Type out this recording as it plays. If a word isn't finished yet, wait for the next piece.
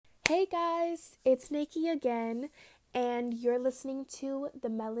guys, it's Nikki again, and you're listening to The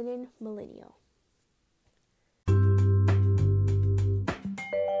Melanin Millennial.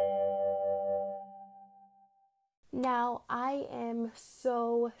 Now, I am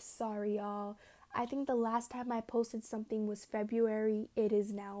so sorry, y'all. I think the last time I posted something was February. It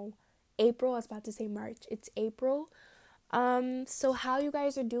is now April. I was about to say March. It's April. So how you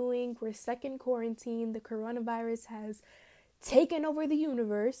guys are doing? We're stuck in quarantine. The coronavirus has taken over the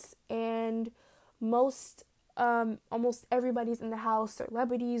universe, and almost everybody's in the house.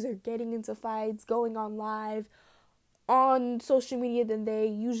 Celebrities are getting into fights, going on live on social media than they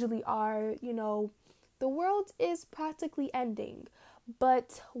usually are. The world is practically ending.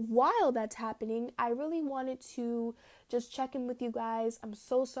 But while that's happening, I really wanted to just check in with you guys. I'm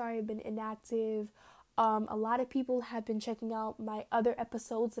so sorry I've been inactive. A lot of people have been checking out my other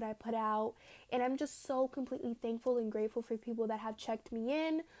episodes that I put out, and I'm just so completely thankful and grateful for people that have checked me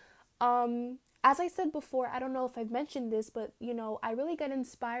in. As I said before, I don't know if I've mentioned this, but I really got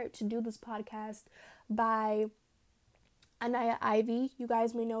inspired to do this podcast by Anaya Ivy. You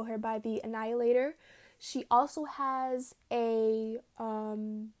guys may know her by the Annihilator. She also has a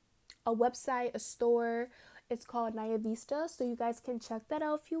website, a store. It's called Naya Vista, so you guys can check that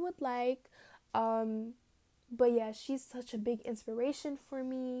out if you would like. But yeah, she's such a big inspiration for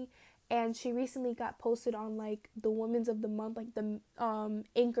me, and she recently got posted on like the Women's of the Month, like the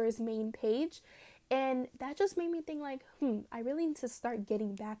Anchor's main page, and that just made me think like, I really need to start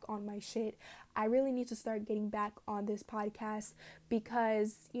getting back on my shit. I really need to start getting back on this podcast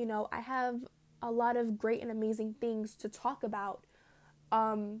because I have a lot of great and amazing things to talk about.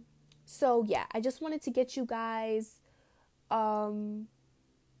 So yeah, I just wanted to get you guys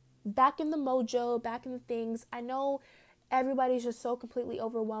back in the mojo, back in the things. I know everybody's just so completely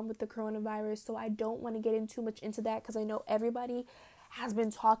overwhelmed with the coronavirus, so I don't want to get in too much into that because I know everybody has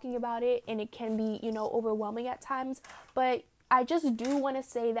been talking about it and it can be, overwhelming at times. But I just do want to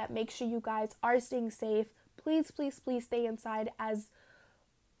say that make sure you guys are staying safe. Please, please, please stay inside as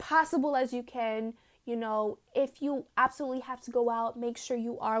possible as you can. If you absolutely have to go out, make sure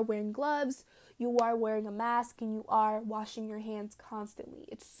you are wearing gloves, you are wearing a mask, and you are washing your hands constantly.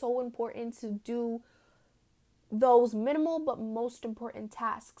 It's so important to do those minimal but most important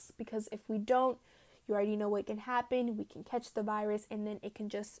tasks, because if we don't, you already know what can happen. We can catch the virus and then it can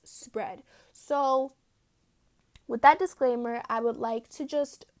just spread. So with that disclaimer, I would like to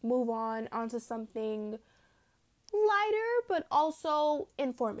just move on onto something lighter but also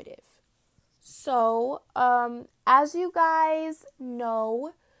informative. So, as you guys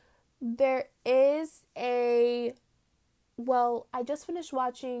know, there is I just finished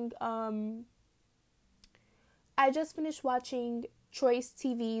watching Choice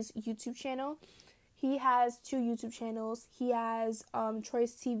TV's YouTube channel. He has two YouTube channels. He has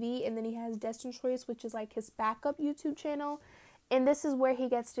Choice TV, and then he has Destined Choice, which is like his backup YouTube channel. And this is where he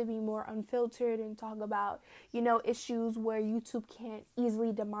gets to be more unfiltered and talk about, issues where YouTube can't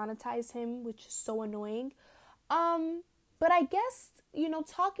easily demonetize him, which is so annoying. But I guess,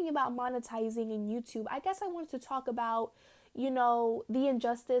 talking about monetizing in YouTube, I guess I wanted to talk about, the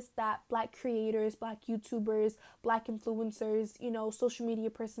injustice that Black creators, Black YouTubers, Black influencers, social media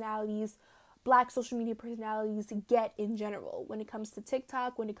personalities, Black social media personalities get in general when it comes to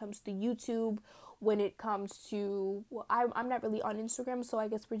TikTok, when it comes to YouTube, when it comes to, I'm not really on Instagram, so I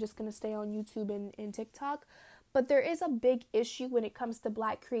guess we're just going to stay on YouTube and TikTok. But there is a big issue when it comes to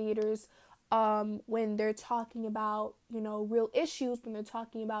Black creators when they're talking about, real issues, when they're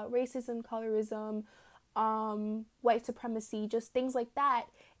talking about racism, colorism, white supremacy, just things like that.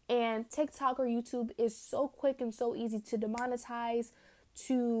 And TikTok or YouTube is so quick and so easy to demonetize,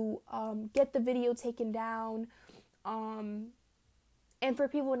 to get the video taken down, and for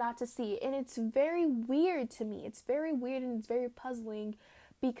people not to see it. And it's very weird to me. It's very weird and it's very puzzling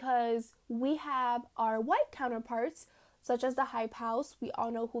because we have our white counterparts, such as the Hype House. We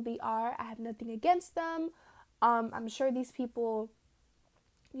all know who they are. I have nothing against them. I'm sure these people,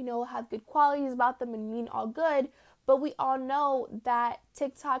 have good qualities about them and mean all good. But we all know that they're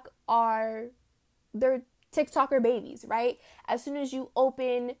TikToker babies, right? As soon as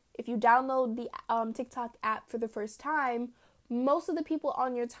if you download the TikTok app for the first time, most of the people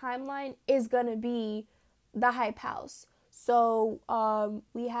on your timeline is gonna be the Hype House. So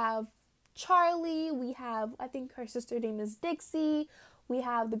we have Charlie, we have, I think her sister name is Dixie, we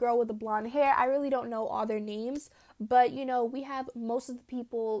have the girl with the blonde hair. I really don't know all their names, but we have most of the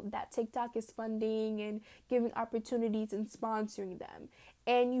people that TikTok is funding and giving opportunities and sponsoring them.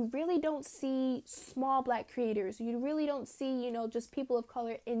 And you really don't see small Black creators. You really don't see, just people of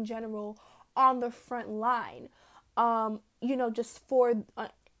color in general on the front line. Just for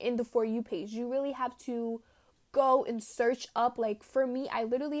in the For You page. You really have to go and search up. Like, for me, I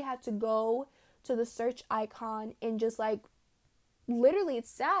literally had to go to the search icon and just, like, literally, it's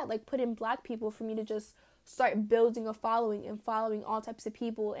sad, like, put in Black people for me to just start building a following and following all types of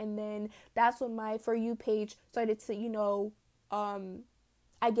people. And then that's when my For You page started to,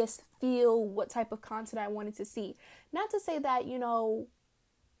 I guess, feel what type of content I wanted to see. Not to say that,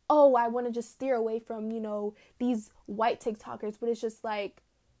 oh, I want to just steer away from, these white TikTokers, but it's just like,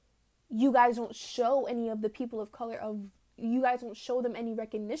 you guys don't show any of the people of color you guys don't show them any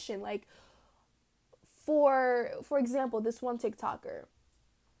recognition. Like, for example, this one TikToker,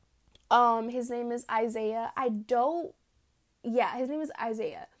 his name is Isaiah. His name is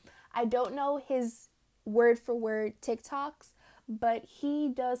Isaiah. I don't know his word for word TikToks, but he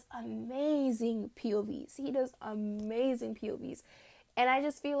does amazing POVs. And I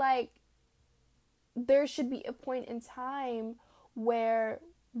just feel like there should be a point in time where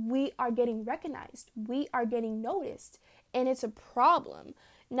we are getting recognized. We are getting noticed. And it's a problem.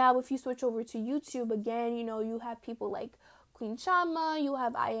 Now, if you switch over to YouTube, again, you have people like Queen Chama, you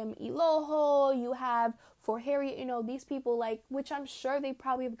have I Am Eloho, you have For Harriet, these people, like, which I'm sure they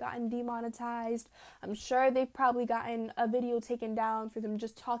probably have gotten demonetized. I'm sure they've probably gotten a video taken down for them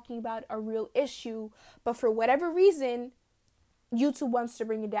just talking about a real issue. But for whatever reason, YouTube wants to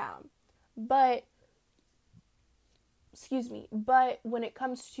bring it down. But when it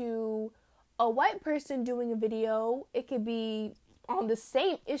comes to a white person doing a video, it could be on the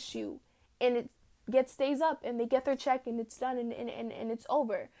same issue and it stays up and they get their check and it's done and it's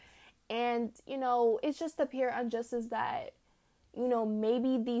over. And, it's just the pure injustice that,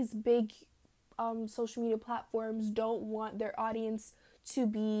 maybe these big social media platforms don't want their audience to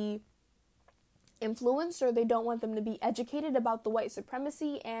be influenced, or they don't want them to be educated about the white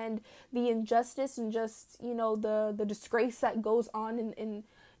supremacy and the injustice and just, the disgrace that goes on in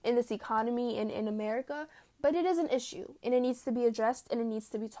this economy and in America. But it is an issue and it needs to be addressed and it needs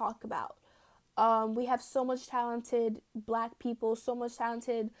to be talked about. We have so much talented Black people, so much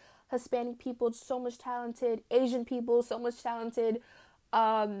talented Hispanic people, so much talented Asian people, so much talented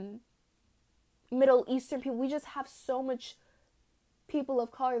Middle Eastern people. We just have so much people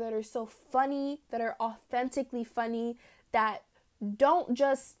of color that are so funny, that are authentically funny, that don't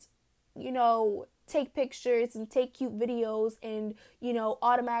just, take pictures and take cute videos and,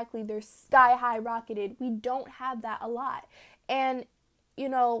 automatically they're sky high rocketed. We don't have that a lot. And,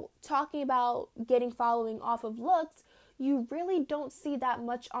 talking about getting following off of looks, you really don't see that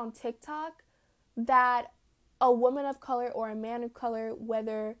much on TikTok that a woman of color or a man of color,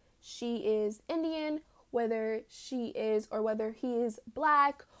 whether she is Indian, whether he is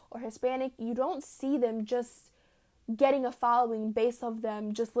Black or Hispanic, you don't see them just getting a following based off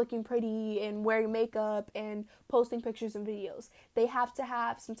them just looking pretty and wearing makeup and posting pictures and videos. They have to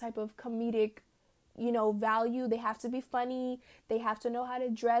have some type of comedic, value. They have to be funny. They have to know how to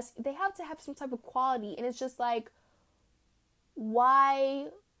dress. They have to have some type of quality. And it's just like, why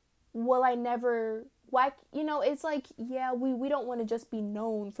will I never... Why, it's like, yeah, we don't want to just be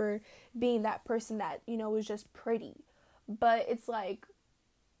known for being that person that, is just pretty. But it's like,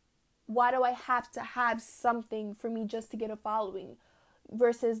 why do I have to have something for me just to get a following?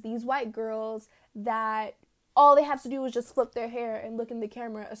 Versus these white girls that all they have to do is just flip their hair and look in the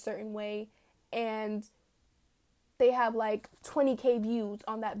camera a certain way. And they have like 20K views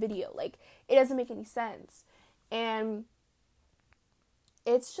on that video. Like, it doesn't make any sense. And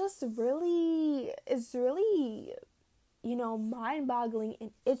it's really, mind-boggling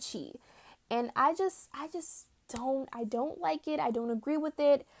and itchy. And I don't like it. I don't agree with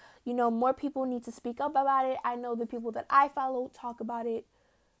it. More people need to speak up about it. I know the people that I follow talk about it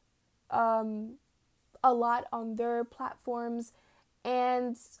a lot on their platforms.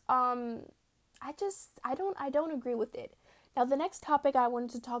 And I don't agree with it. Now, the next topic I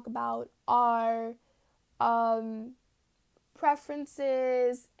wanted to talk about are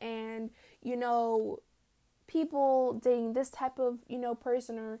preferences and, people dating this type of,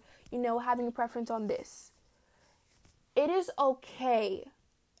 person or, having a preference on this. It is okay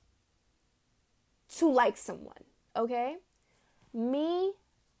to like someone, okay? Me,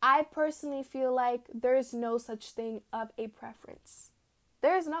 I personally feel like there's no such thing of a preference.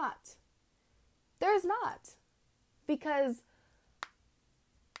 There's not. Because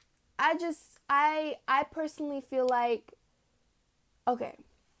I personally feel like, okay,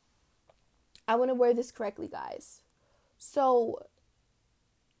 I want to word this correctly, guys. So,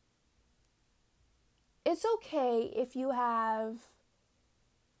 it's okay if you have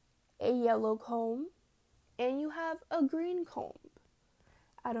a yellow comb and you have a green comb.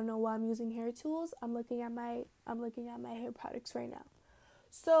 I don't know why I'm using hair tools. I'm looking at my hair products right now.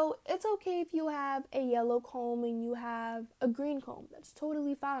 So it's okay if you have a yellow comb and you have a green comb. That's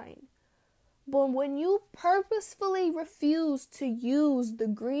totally fine. But when you purposefully refuse to use the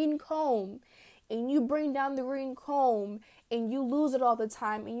green comb and you bring down the green comb and you lose it all the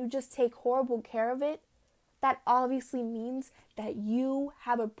time and you just take horrible care of it, that obviously means that you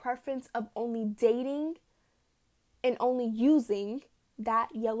have a preference of only dating and only using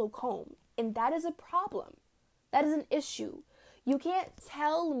that yellow comb. And that is a problem. That is an issue. You can't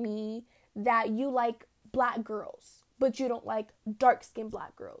tell me that you like black girls, but you don't like dark-skinned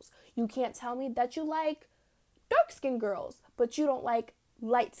black girls. You can't tell me that you like dark-skinned girls, but you don't like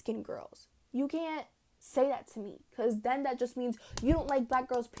light-skinned girls. You can't say that to me, because then that just means you don't like black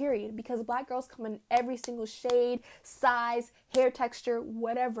girls, period, because black girls come in every single shade, size, hair texture,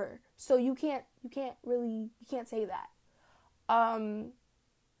 whatever. So you can't say that.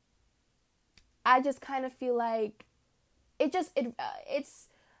 I just kind of feel like I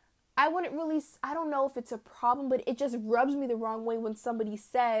don't know if it's a problem, but it just rubs me the wrong way when somebody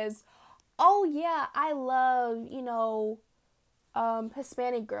says, oh yeah, I love,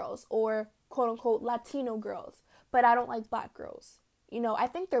 Hispanic girls or quote unquote Latino girls, but I don't like black girls. I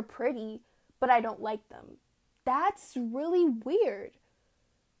think they're pretty, but I don't like them. That's really weird.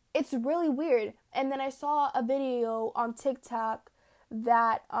 It's really weird. And then I saw a video on TikTok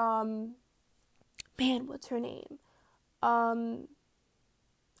that, what's her name?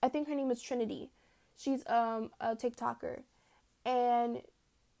 I think her name is Trinity. She's a TikToker. And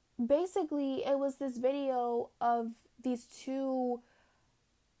basically it was this video of these two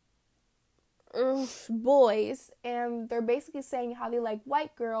boys, and they're basically saying how they like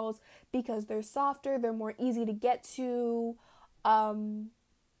white girls because they're softer, they're more easy to get to, and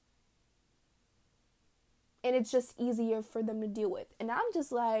it's just easier for them to deal with. And I'm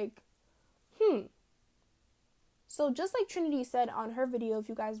just like, So just like Trinity said on her video, if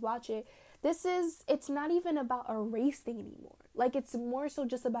you guys watch it, it's not even about a race thing anymore. Like, it's more so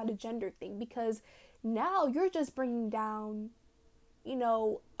just about a gender thing, because now you're just bringing down,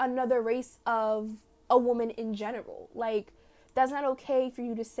 another race of a woman in general. Like, that's not okay for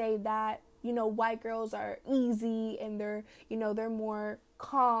you to say that, white girls are easy and they're more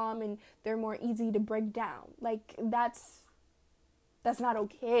calm and they're more easy to break down. Like, that's not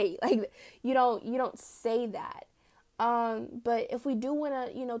okay. Like, you don't say that. But if we do want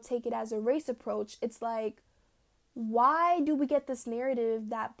to, take it as a race approach, it's like, why do we get this narrative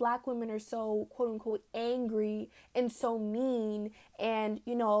that black women are so quote unquote angry and so mean and,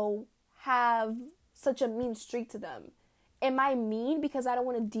 have such a mean streak to them? Am I mean because I don't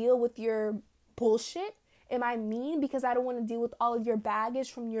want to deal with your bullshit? Am I mean because I don't want to deal with all of your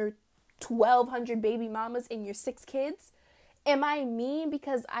baggage from your 1,200 baby mamas and your 6 kids? Am I mean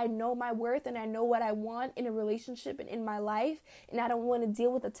because I know my worth and I know what I want in a relationship and in my life, and I don't want to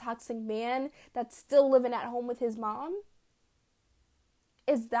deal with a toxic man that's still living at home with his mom?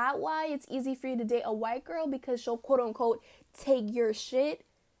 Is that why it's easy for you to date a white girl, because she'll quote unquote take your shit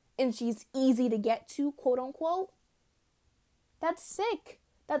and she's easy to get to, quote unquote? That's sick.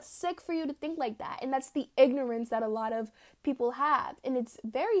 That's sick for you to think like that. And that's the ignorance that a lot of people have. And it's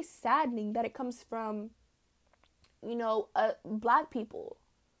very saddening that it comes from black people,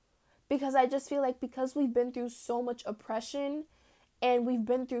 because I just feel like, because we've been through so much oppression and we've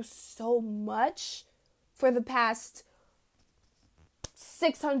been through so much for the past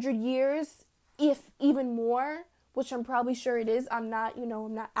 600 years, if even more, which I'm probably sure it is. I'm not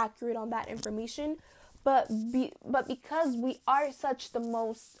accurate on that information, but because we are such the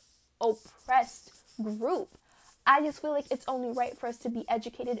most oppressed group, I just feel like it's only right for us to be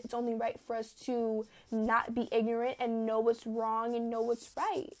educated. It's only right for us to not be ignorant and know what's wrong and know what's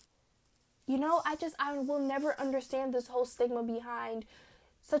right. I will never understand this whole stigma behind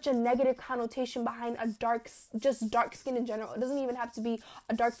such a negative connotation behind just dark skin in general. It doesn't even have to be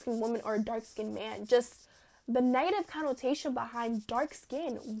a dark skinned woman or a dark skinned man. Just the negative connotation behind dark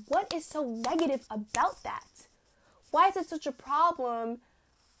skin. What is so negative about that? Why is it such a problem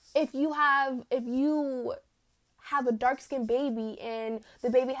if you have a dark-skinned baby and the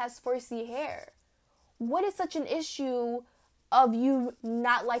baby has 4C hair? What is such an issue of you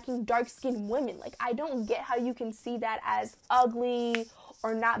not liking dark-skinned women? Like, I don't get how you can see that as ugly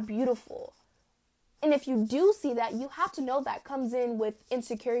or not beautiful. And if you do see that, you have to know that comes in with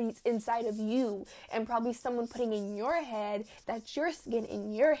insecurities inside of you, and probably someone putting in your head that your skin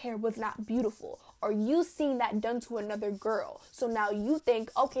and your hair was not beautiful, or you seeing that done to another girl. So now you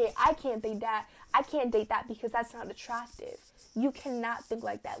think, okay, I can't date that because that's not attractive. You cannot think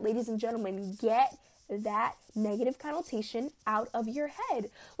like that. Ladies and gentlemen, get that negative connotation out of your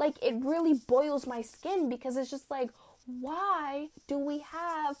head. Like, it really boils my skin, because it's just like, why do we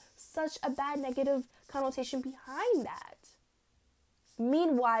have such a bad negative connotation behind that?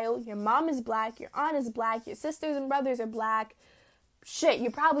 Meanwhile, your mom is black, your aunt is black, your sisters and brothers are black. Shit,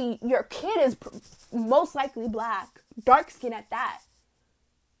 your kid is most likely black, dark skin at that.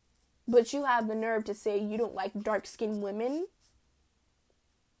 But you have the nerve to say you don't like dark-skinned women?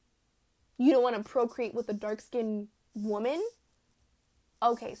 You don't want to procreate with a dark-skinned woman?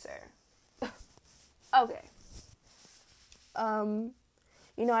 Okay, sir. Okay.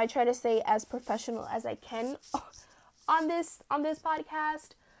 I try to stay as professional as I can on this podcast,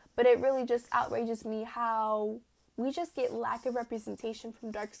 but it really just outrages me how we just get lack of representation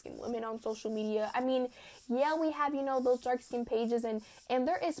from dark-skinned women on social media. I mean, yeah, we have, those dark-skinned pages and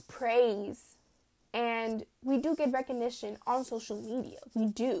there is praise and we do get recognition on social media. We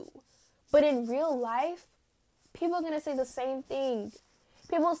do. But in real life, people are going to say the same thing.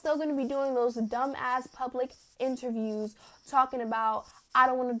 People are still going to be doing those dumb-ass public interviews talking about, I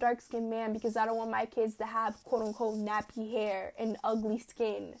don't want a dark-skinned man because I don't want my kids to have quote-unquote nappy hair and ugly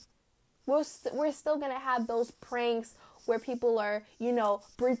skin. We're still going to have those pranks where people are,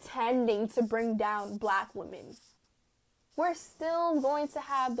 pretending to bring down black women. We're still going to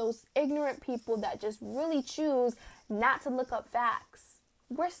have those ignorant people that just really choose not to look up facts.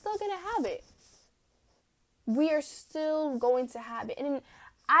 We're still going to have it. We are still going to have it. And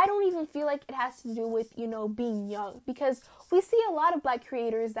I don't even feel like it has to do with, being young. Because we see a lot of black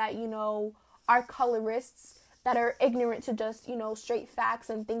creators that, are colorists, that are ignorant to just, straight facts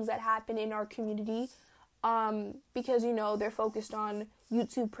and things that happen in our community. Because, they're focused on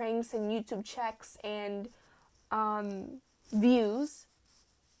YouTube pranks and YouTube checks and views.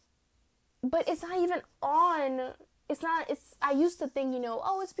 But it's not even on. I used to think,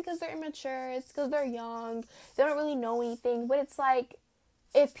 it's because they're immature. It's because they're young. They don't really know anything. But it's like,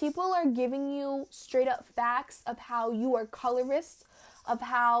 if people are giving you straight up facts of how you are colorists, of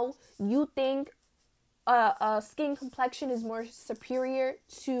how you think a skin complexion is more superior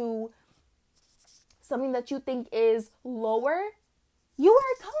to something that you think is lower, you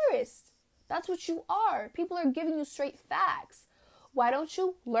are a colorist. That's what you are. People are giving you straight facts. Why don't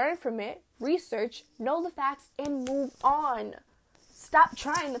you learn from it, research, know the facts, and move on? Stop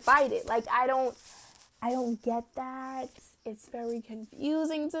trying to fight it. Like, I don't get that. It's very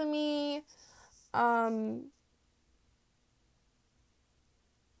confusing to me.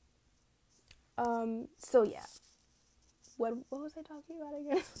 So yeah. What was I talking about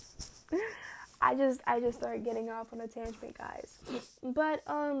again? I just started getting off on a tangent, guys. But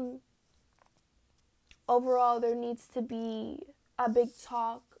overall, there needs to be a big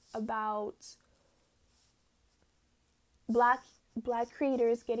talk about black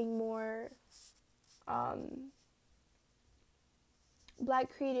creators getting more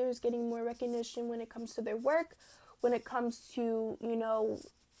recognition when it comes to their work, when it comes to,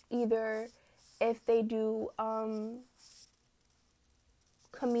 either if they do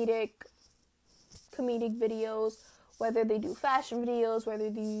comedic videos, whether they do fashion videos, whether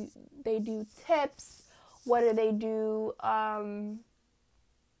they do tips, whether they do I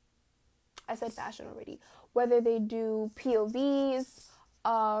said fashion already, whether they do POVs,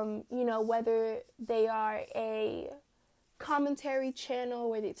 whether they are a commentary channel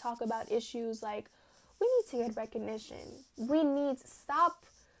where they talk about issues. Like, we need to get recognition. We need to stop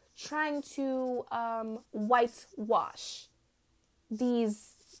trying to whitewash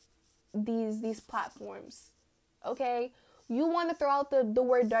these platforms. Okay, you want to throw out the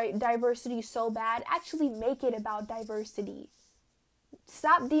word diversity so bad, actually make it about diversity.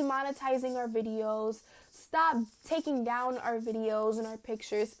 Stop demonetizing our videos. Stop taking down our videos and our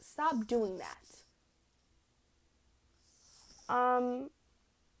pictures. Stop doing that.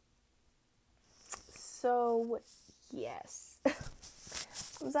 So, yes.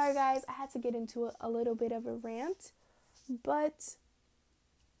 I'm sorry, guys. I had to get into a little bit of a rant. But,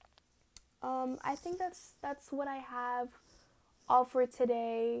 I think that's what I have all for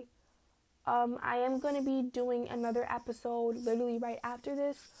today. I am going to be doing another episode literally right after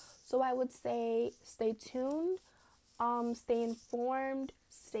this. So I would say stay tuned, stay informed,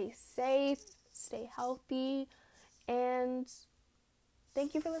 stay safe, stay healthy, and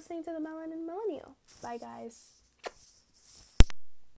thank you for listening to the Melanin Millennial. Bye, guys.